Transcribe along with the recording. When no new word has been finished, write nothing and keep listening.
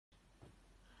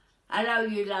Hello,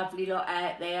 you lovely lot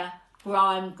out there.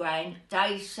 Grime Gran,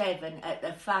 day 7 at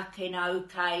the fucking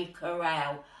OK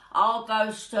Corral. I'll go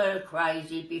stir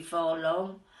crazy before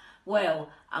long. Well,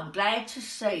 I'm glad to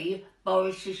see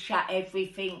Boris has shut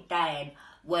everything down.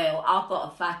 Well, I've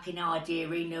got a fucking idea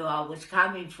he knew I was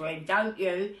coming for him, don't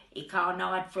you? He can't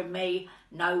hide from me,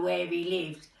 know where he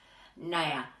lives.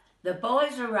 Now, the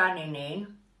boys are running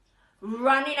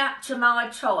up to my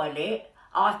toilet.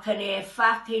 I can hear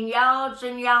fucking yards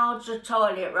and yards of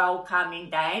toilet roll coming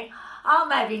down. I'm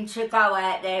having to go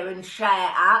out there and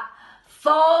shout up,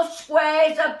 4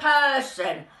 squares a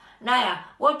person. Now,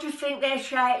 what do you think they're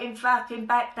shouting fucking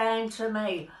back down to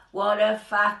me? What a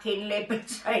fucking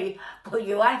liberty. But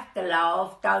you have to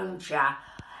laugh, don't ya?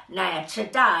 Now,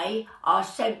 today I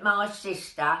sent my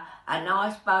sister a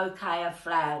nice bouquet of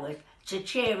flowers to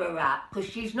cheer her up because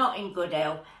she's not in good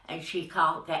health and she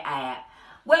can't get out.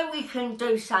 When we can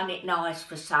do something nice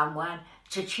for someone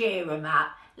to cheer them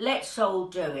up, let's all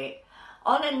do it.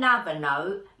 On another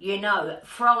note, you know,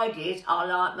 Fridays I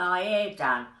like my hair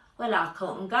done. Well, I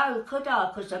couldn't go, could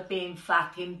I, because I've been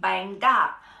fucking banged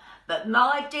up. But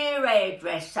my dear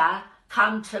hairdresser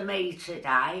come to me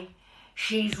today.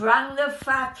 She's rung the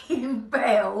fucking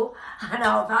bell and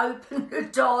I've opened the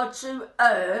door to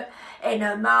her in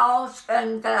a mask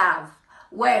and glove.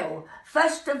 Well,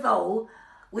 first of all,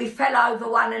 we fell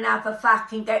over one another,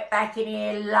 fucking get back in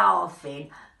here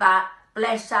laughing. But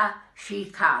bless her, she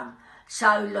come.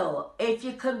 So look, if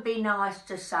you can be nice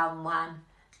to someone,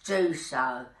 do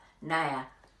so. Now,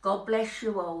 God bless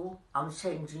you all. I'm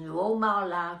sending you all my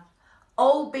love.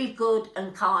 All be good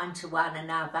and kind to one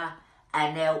another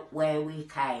and help where we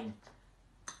can.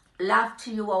 Love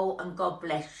to you all and God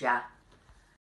bless you.